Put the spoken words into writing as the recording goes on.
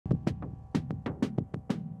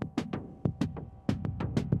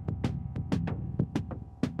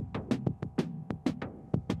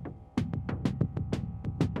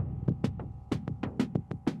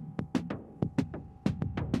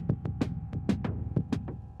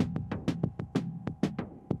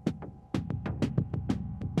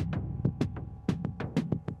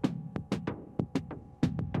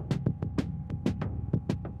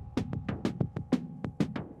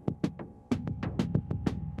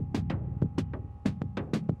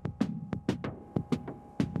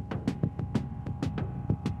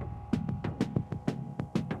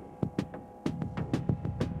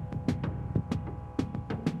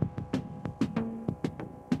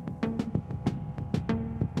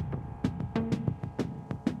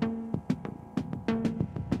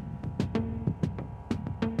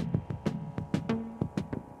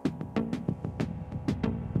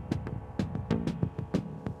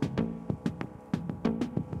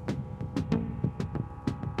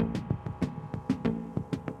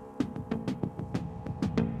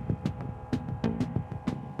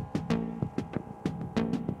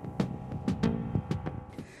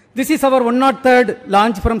This is our 103rd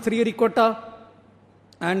launch from Sriharikota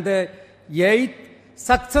and the 8th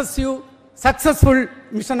successful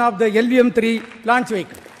mission of the LVM-3 launch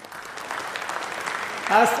vehicle.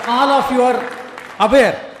 As all of you are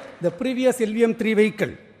aware, the previous LVM-3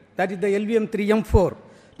 vehicle, that is the LVM-3M4,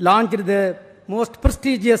 launched the most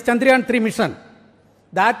prestigious Chandrayaan-3 mission.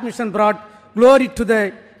 That mission brought glory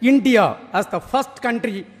to India as the first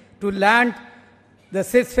country to land the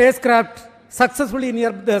spacecraft successfully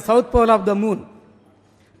near the south pole of the moon.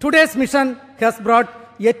 Today's mission has brought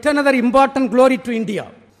yet another important glory to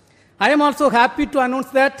India. I am also happy to announce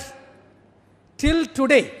that till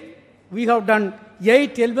today, we have done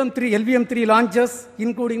 8 LVM-3 launches,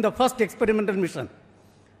 including the first experimental mission.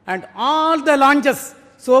 And all the launches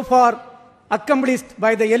so far accomplished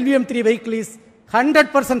by the LVM-3 vehicle is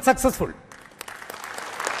 100% successful.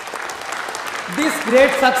 This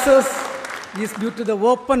great success is due to the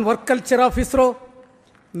open work culture of ISRO,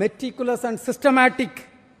 meticulous and systematic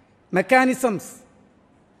mechanisms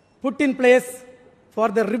put in place for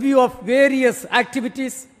the review of various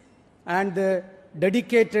activities, and the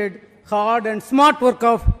dedicated, hard and smart work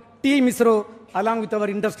of Team ISRO along with our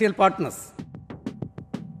industrial partners.